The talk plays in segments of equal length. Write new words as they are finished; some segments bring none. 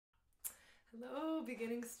Hello,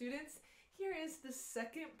 beginning students. Here is the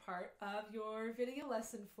second part of your video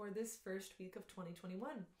lesson for this first week of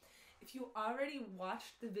 2021. If you already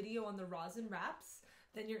watched the video on the rosin wraps,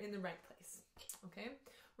 then you're in the right place, okay?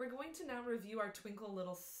 We're going to now review our Twinkle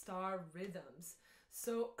Little Star rhythms.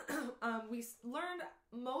 So we learned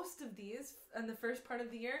most of these in the first part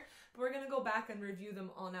of the year, but we're going to go back and review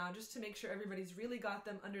them all now just to make sure everybody's really got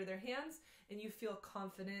them under their hands and you feel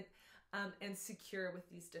confident and secure with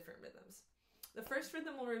these different rhythms. The first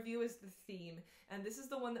rhythm we'll review is the theme, and this is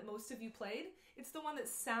the one that most of you played. It's the one that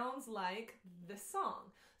sounds like the song.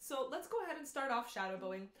 So let's go ahead and start off shadow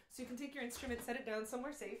bowing. So you can take your instrument, set it down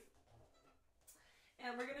somewhere safe,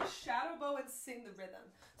 and we're gonna shadow bow and sing the rhythm.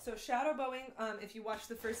 So shadow bowing, if you watched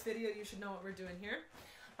the first video, you should know what we're doing here.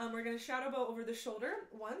 We're gonna shadow bow over the shoulder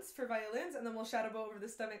once for violins, and then we'll shadow bow over the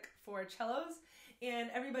stomach for cellos, and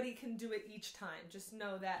everybody can do it each time. Just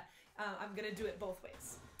know that I'm gonna do it both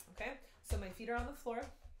ways, okay? So my feet are on the floor.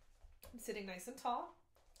 I'm sitting nice and tall.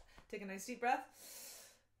 Take a nice deep breath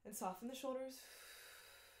and soften the shoulders.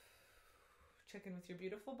 Check in with your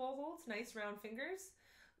beautiful bow holds. Nice round fingers.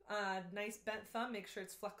 Nice bent thumb. Make sure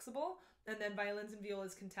it's flexible. And then violins and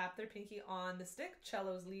violas can tap their pinky on the stick.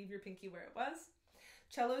 Cellos, leave your pinky where it was.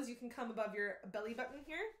 Cellos, you can come above your belly button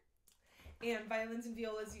here. And violins and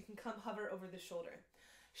violas, you can come hover over the shoulder.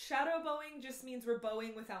 Shadow bowing just means we're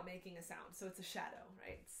bowing without making a sound. So it's a shadow,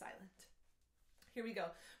 right? It's silent. Here we go.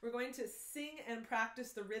 We're going to sing and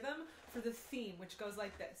practice the rhythm for the theme, which goes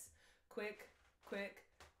like this. Quick, quick,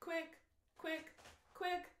 quick, quick,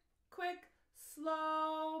 quick, quick,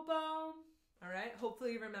 slow bow. All right,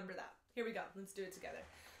 hopefully you remember that. Here we go. Let's do it together.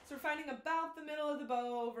 So we're finding about the middle of the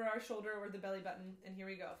bow over our shoulder or the belly button. And here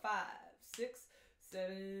we go. 5, 6,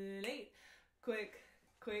 7, 8. Quick,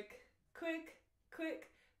 quick, quick,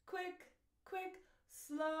 quick, quick, quick,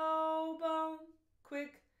 slow bow.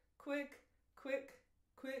 Quick, quick, quick,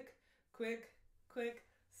 quick, quick, quick,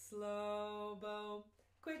 slow bow.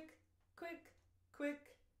 Quick, quick, quick,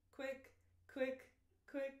 quick, quick,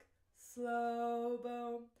 quick, slow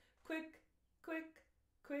bow. Quick, quick,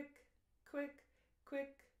 quick, quick,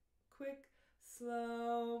 quick, quick,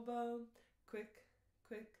 slow bow. Quick,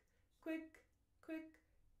 quick, quick, quick,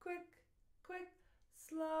 quick, quick,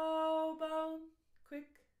 slow bow. Quick,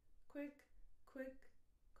 quick, quick,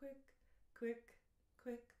 quick, quick,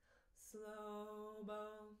 quick, slow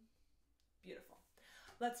bow. Beautiful.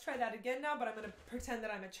 Let's try that again now, but I'm going to pretend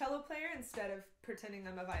that I'm a cello player instead of pretending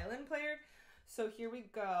I'm a violin player. So here we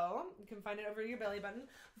go. You can find it over your belly button.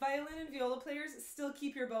 Violin and viola players, still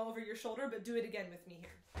keep your bow over your shoulder, but do it again with me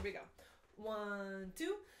here. Here we go. 1,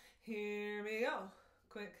 2. Here we go.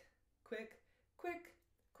 Quick, quick, quick,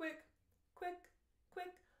 quick, quick,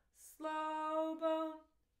 quick, slow bow.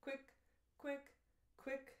 Quick, quick,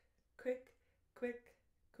 quick, quick, quick,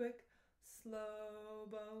 quick, slow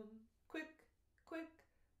bow. Quick, quick,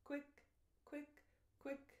 quick, quick,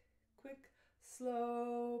 quick, quick,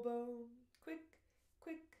 slow bow. Quick,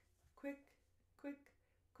 quick, quick, quick,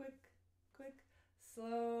 quick, quick,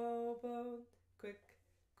 slow bow. Quick,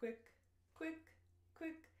 quick, quick,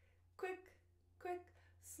 quick, quick, quick,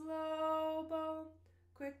 slow bow.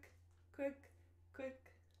 Quick, quick, quick,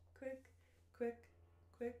 quick, quick,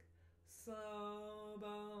 quick, slow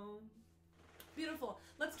bow. Beautiful.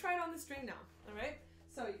 Let's try it on the string now, all right?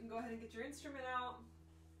 So you can go ahead and get your instrument out.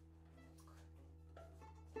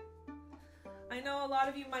 I know a lot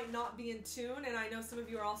of you might not be in tune, and I know some of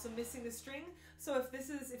you are also missing the string. So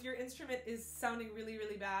if your instrument is sounding really,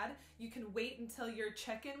 really bad, you can wait until your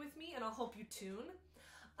check-in with me and I'll help you tune.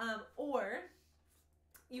 Or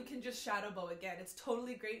you can just shadow bow again. It's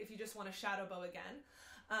totally great if you just want to shadow bow again.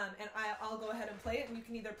 And I'll go ahead and play it, and you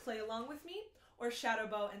can either play along with me or shadow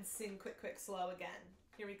bow and sing quick, quick, slow again.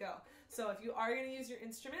 Here we go. So if you are going to use your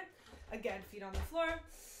instrument, again, feet on the floor,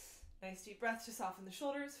 nice deep breath to soften the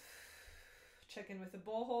shoulders. Check in with the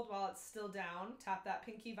bow hold while it's still down. Tap that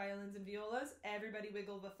pinky, violins and violas. Everybody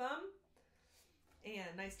wiggle the thumb.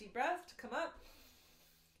 And nice deep breath to come up.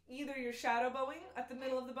 Either you're shadow bowing at the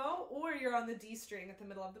middle of the bow or you're on the D string at the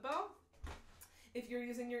middle of the bow. If you're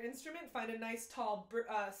using your instrument, find a nice tall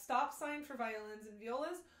stop sign for violins and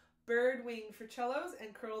violas, bird wing for cellos,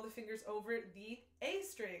 and curl the fingers over the A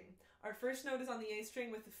string. Our first note is on the A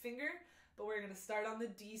string with the finger, but we're going to start on the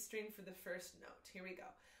D string for the first note. Here we go.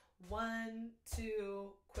 1,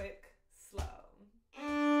 2, quick, slow.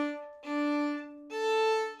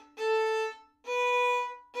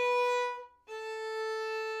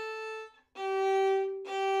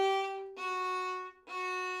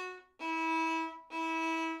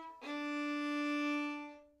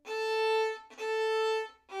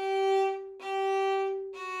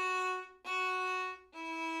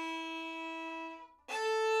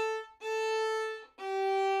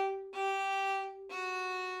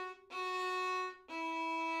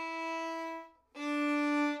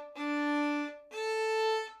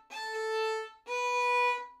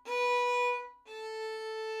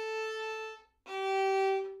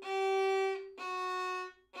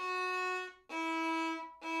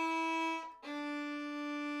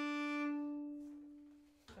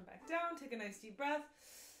 down, take a nice deep breath.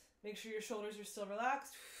 Make sure your shoulders are still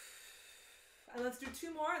relaxed. And let's do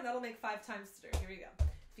 2 more, and that'll make 5 times today. Here we go.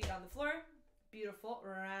 Feet on the floor. Beautiful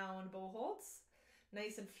round bow holds.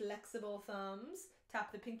 Nice and flexible thumbs.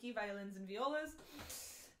 Tap the pinky, violins and violas.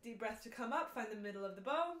 Deep breath to come up. Find the middle of the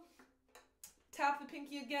bow. Tap the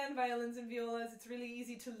pinky again, violins and violas. It's really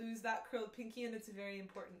easy to lose that curled pinky, and it's very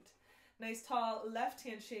important. Nice tall left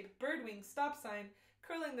hand shape, bird wing, stop sign,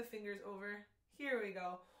 curling the fingers over. Here we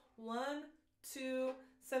go. 1, 2,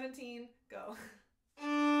 17, go.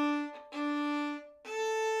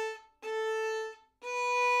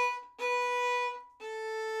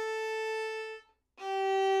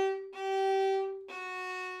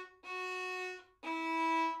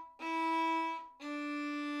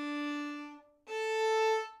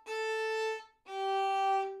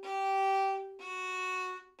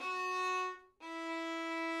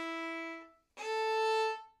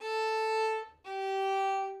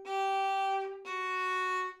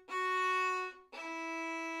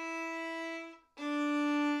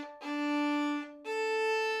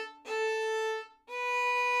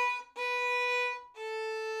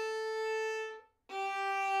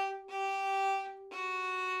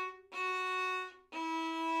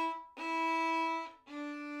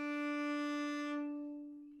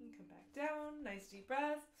 Nice deep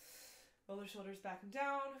breath. Roll the shoulders back and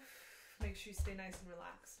down. Make sure you stay nice and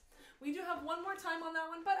relaxed. We do have one more time on that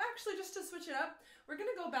one, but actually just to switch it up, we're going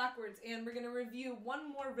to go backwards and we're going to review one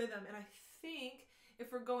more rhythm. And I think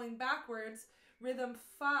if we're going backwards, rhythm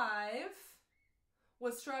 5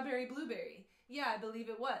 was strawberry blueberry. Yeah, I believe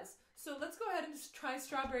it was. So let's go ahead and just try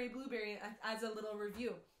strawberry blueberry as a little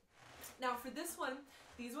review. Now for this one,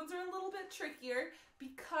 these ones are a little bit trickier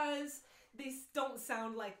because they don't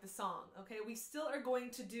sound like the song, okay? We still are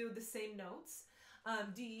going to do the same notes,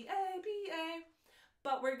 D, A, B, A,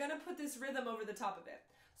 but we're gonna put this rhythm over the top of it.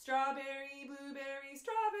 Strawberry, blueberry,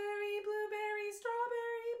 strawberry, blueberry,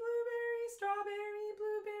 strawberry, blueberry, strawberry,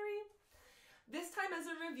 blueberry. This time as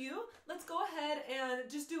a review, let's go ahead and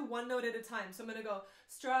just do one note at a time. So I'm gonna go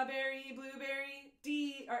strawberry, blueberry,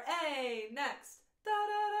 D, or A, next, da,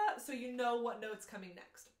 da, da, so you know what note's coming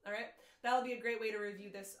next, all right? That'll be a great way to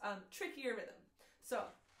review this trickier rhythm. So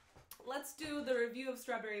let's do the review of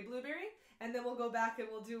strawberry blueberry, and then we'll go back and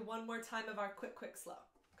we'll do one more time of our quick, quick, slow.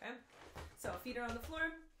 Okay? So feet are on the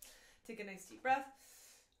floor. Take a nice deep breath.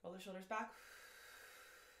 Roll the shoulders back.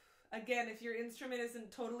 Again, if your instrument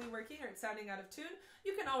isn't totally working or it's sounding out of tune,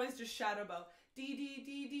 you can always just shadow bow. D, D,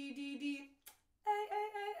 D, D, D, D, A, A, A,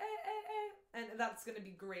 A, A, A. And that's going to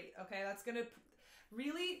be great, okay? That's going to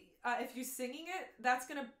really, if you're singing it, that's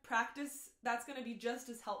going to be just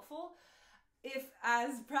as helpful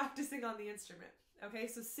as practicing on the instrument. Okay,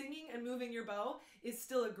 so singing and moving your bow is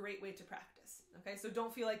still a great way to practice. Okay, so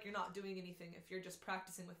don't feel like you're not doing anything if you're just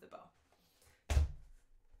practicing with the bow.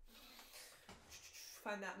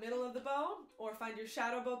 Find that middle of the bow, or find your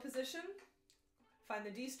shadow bow position. Find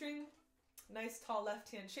the D string. Nice tall left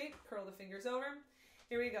hand shape. Curl the fingers over.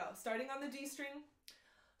 Here we go. Starting on the D string.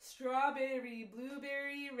 Strawberry,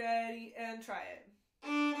 blueberry, ready, and try it.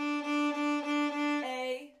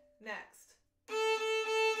 A, next.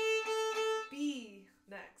 B,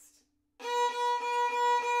 next.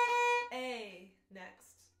 A,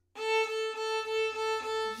 next.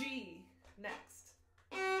 G, next.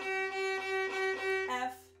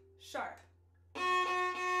 F, sharp.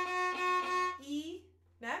 E,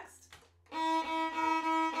 next.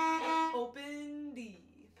 Open D.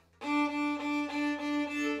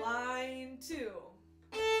 Line 2.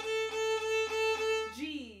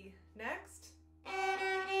 G, next.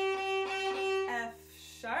 F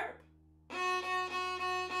sharp.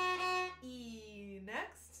 E,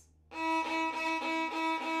 next.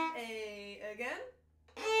 A again.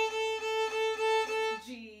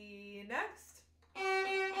 G, next.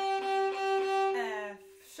 F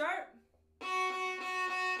sharp.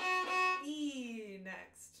 E,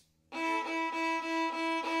 next.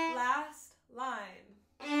 Last line.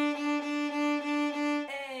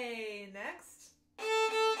 A, next.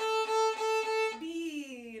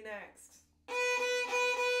 B, next.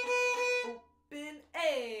 Open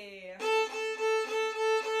A.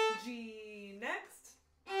 G, next.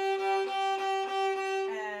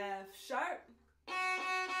 F sharp.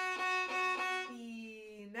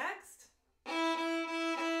 E, next.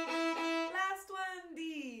 Last one,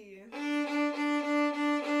 D.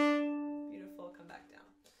 Beautiful, come back down.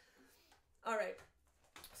 All right,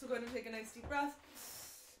 so go ahead and take a nice deep breath.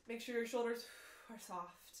 Make sure your shoulders are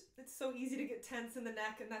soft. It's so easy to get tense in the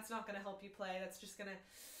neck, and that's not going to help you play. That's just going to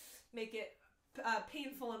make it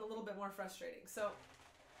painful and a little bit more frustrating. So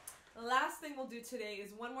the last thing we'll do today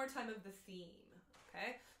is one more time of the theme.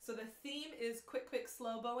 Okay, so the theme is quick, quick,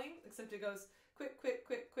 slow bowing, except it goes quick, quick,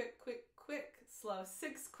 quick, quick, quick, quick, slow.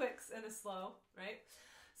 6 quicks and a slow, right?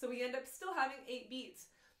 So we end up still having 8 beats.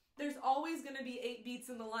 There's always going to be 8 beats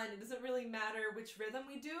in the line. It doesn't really matter which rhythm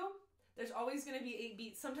we do. There's always going to be 8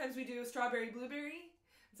 beats. Sometimes we do strawberry, blueberry.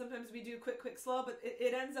 Sometimes we do quick, quick, slow, but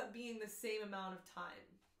it ends up being the same amount of time,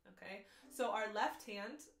 okay? So our left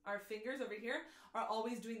hand, our fingers over here, are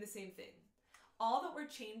always doing the same thing. All that we're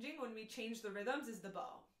changing when we change the rhythms is the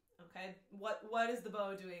bow, okay? What is the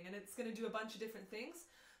bow doing? And it's going to do a bunch of different things.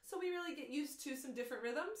 So we really get used to some different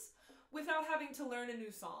rhythms without having to learn a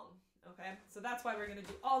new song, okay? So that's why we're going to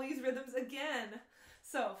do all these rhythms again.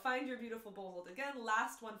 So find your beautiful bow hold. Again,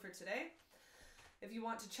 last one for today. If you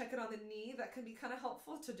want to check it on the knee, that can be kind of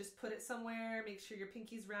helpful to just put it somewhere. Make sure your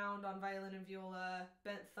pinky's round on violin and viola.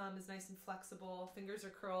 Bent thumb is nice and flexible. Fingers are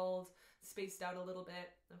curled, spaced out a little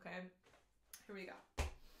bit, okay? Here we go.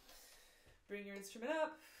 Bring your instrument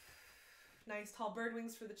up. Nice tall bird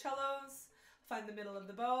wings for the cellos. Find the middle of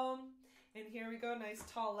the bow. And here we go, nice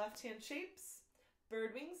tall left hand shapes.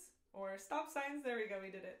 Bird wings or stop signs. There we go,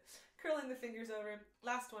 we did it. Curling the fingers over.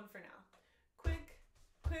 Last one for now. Quick,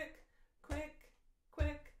 quick, quick,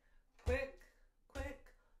 quick, quick, quick,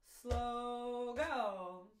 slow,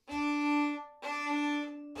 go.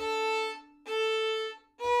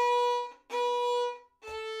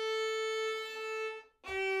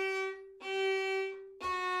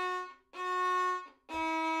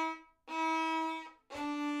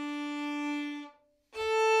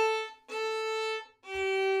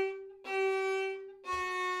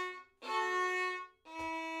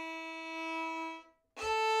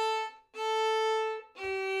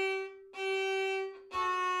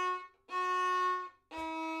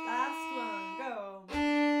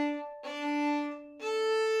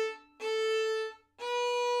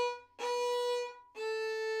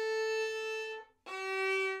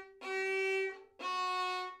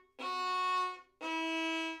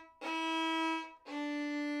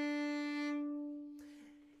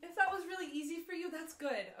 That's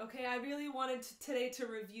good, okay? I really wanted today to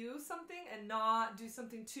review something and not do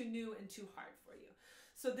something too new and too hard for you.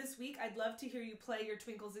 So this week, I'd love to hear you play your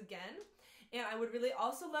twinkles again. And I would really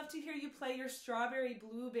also love to hear you play your strawberry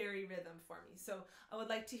blueberry rhythm for me. So I would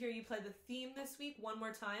like to hear you play the theme this week one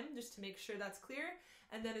more time, just to make sure that's clear.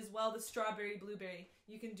 And then as well, the strawberry blueberry.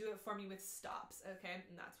 You can do it for me with stops, okay?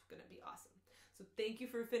 And that's gonna be awesome. So thank you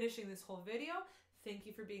for finishing this whole video. Thank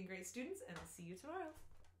you for being great students, and I'll see you tomorrow.